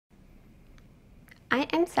I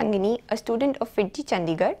am Sangnie, a student of FIITJEE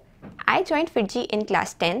Chandigarh. I joined FIITJEE in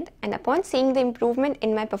class 10th, and upon seeing the improvement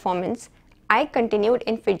in my performance, I continued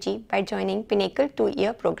in FIITJEE by joining PINNACLE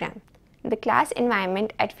 2-year program. The class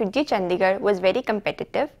environment at FIITJEE Chandigarh was very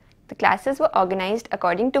competitive. The classes were organized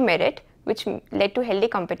according to merit, which led to healthy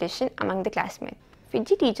competition among the classmates.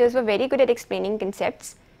 FIITJEE teachers were very good at explaining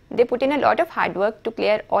concepts. They put in a lot of hard work to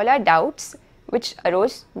clear all our doubts which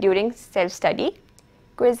arose during self-study.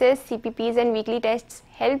 Quizzes, CPPs and weekly tests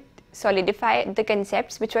helped solidify the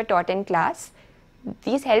concepts which were taught in class.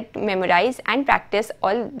 These helped memorize and practice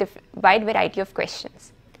all the wide variety of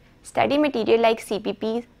questions. Study material like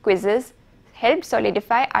CPP, quizzes helped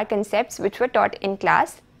solidify our concepts which were taught in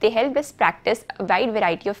class. They helped us practice a wide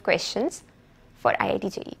variety of questions for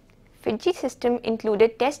IIT JEE. FIITJEE system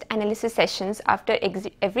included test analysis sessions after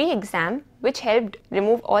every exam, which helped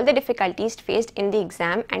remove all the difficulties faced in the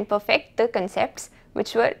exam and perfect the concepts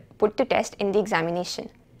which were put to test in the examination.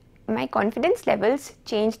 My confidence levels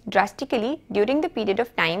changed drastically during the period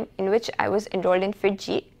of time in which I was enrolled in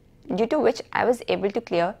FIITJEE, due to which I was able to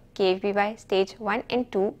clear KVY Stage 1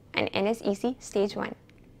 and 2 and NSEC Stage 1.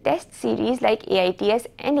 Test series like AITS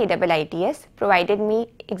and AIITS provided me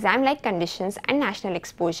exam-like conditions and national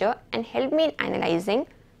exposure and helped me in analyzing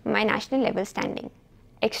my national level standing.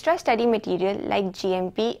 Extra study material like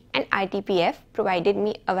GMP and RTPF provided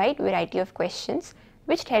me a wide variety of questions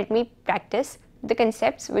which helped me practice the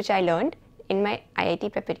concepts which I learned in my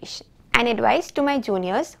IIT preparation. An advice to my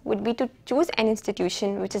juniors would be to choose an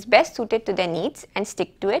institution which is best suited to their needs and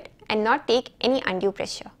stick to it and not take any undue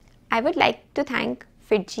pressure. I would like to thank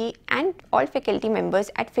FIITJEE and all faculty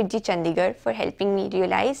members at FIITJEE Chandigarh for helping me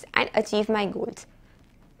realize and achieve my goals.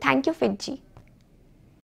 Thank you, FIITJEE.